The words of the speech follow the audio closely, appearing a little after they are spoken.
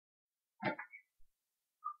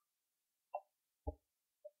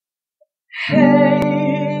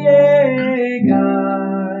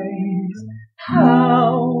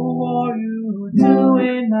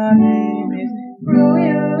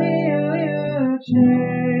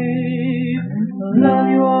shade. Love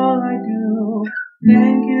you all I do.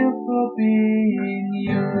 Thank you for being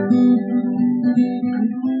you.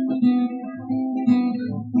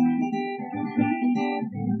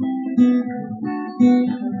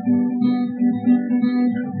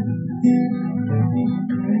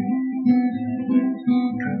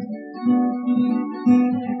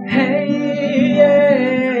 Hey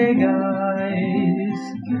guys,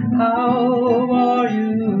 how are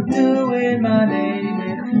you doing? My name is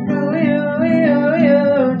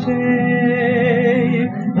Jay.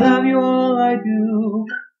 Love you all I do.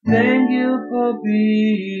 Thank you for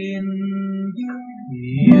being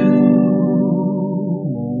you.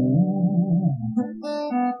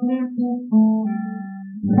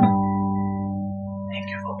 Thank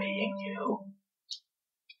you for being you.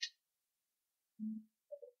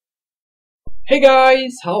 Hey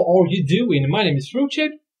guys, how are you doing? My name is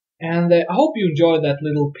FruitShaped, and I hope you enjoyed that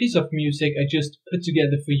little piece of music I just put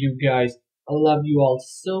together for you guys. I love you all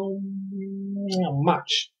so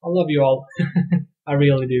much. I love you all. I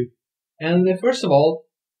really do. And first of all,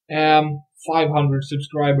 500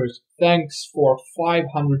 subscribers. Thanks for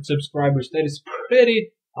 500 subscribers. That is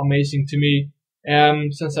pretty amazing to me.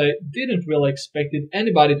 Since I didn't really expect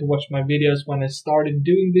anybody to watch my videos when I started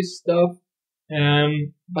doing this stuff.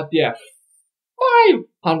 But yeah,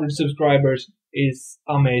 500 subscribers is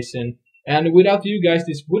amazing. And without you guys,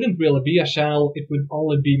 this wouldn't really be a channel. It would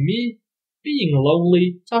only be me being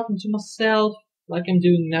lonely, talking to myself like I'm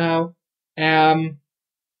doing now.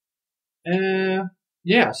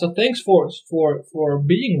 Yeah, so thanks for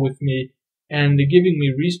being with me and giving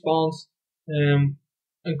me response and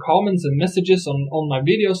comments and messages on my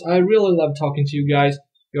videos. I really love talking to you guys.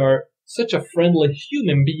 You're such a friendly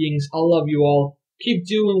human beings. I love you all. Keep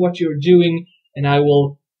doing what you're doing, and I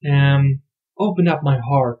will open up my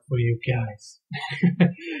heart for you guys.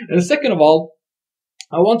 And second of all,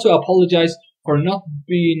 I want to apologize for not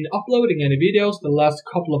being uploading any videos the last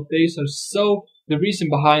couple of days or so. The reason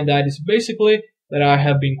behind that is basically that I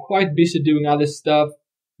have been quite busy doing other stuff,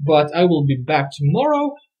 but I will be back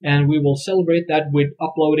tomorrow, and we will celebrate that with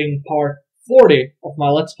uploading part 40 of my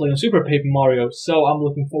Let's Play on Super Paper Mario. So I'm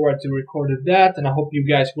looking forward to recording that, and I hope you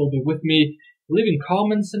guys will be with me, leaving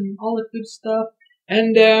comments and all that good stuff.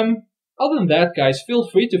 And other than that, guys, feel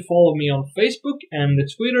free to follow me on Facebook and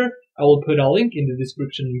Twitter. I will put a link in the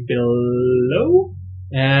description below.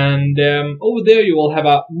 And over there you will have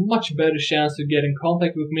a much better chance to get in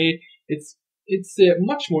contact with me. It's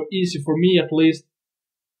much more easy for me, at least,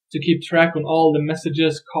 to keep track on all the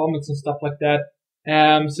messages, comments, and stuff like that.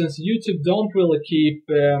 Since YouTube don't really keep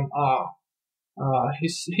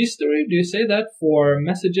history, do you say that, for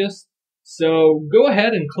messages? So go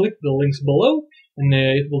ahead and click the links below, and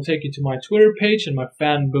it will take you to my Twitter page and my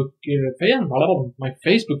my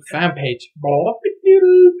Facebook fan page.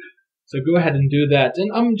 So go ahead and do that.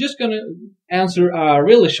 And I'm just gonna answer a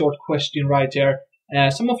really short question right there.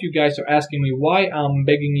 Some of you guys are asking me why I'm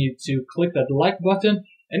begging you to click that like button,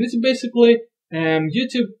 and it's basically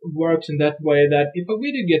YouTube works in that way that if a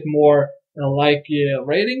video get more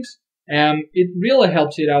ratings, it really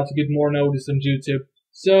helps it out to get more notice on YouTube.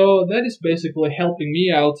 So that is basically helping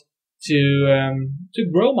me out to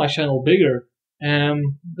grow my channel bigger.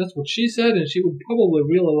 That's what she said, and she would probably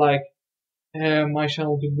really like my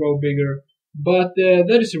channel to grow bigger. But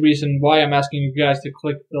that is the reason why I'm asking you guys to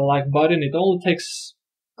click the like button. It only takes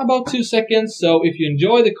about 2 seconds. So if you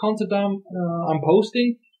enjoy the content I'm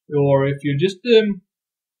posting, or if you just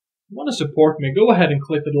want to support me, go ahead and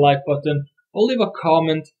click the like button, or leave a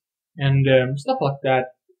comment and stuff like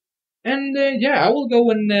that. And yeah, I will go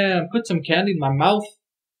and put some candy in my mouth.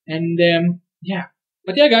 And yeah.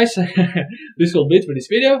 But yeah, guys, this will be it for this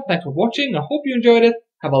video. Thanks for watching. I hope you enjoyed it.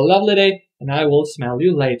 Have a lovely day, and I will smell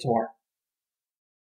you later.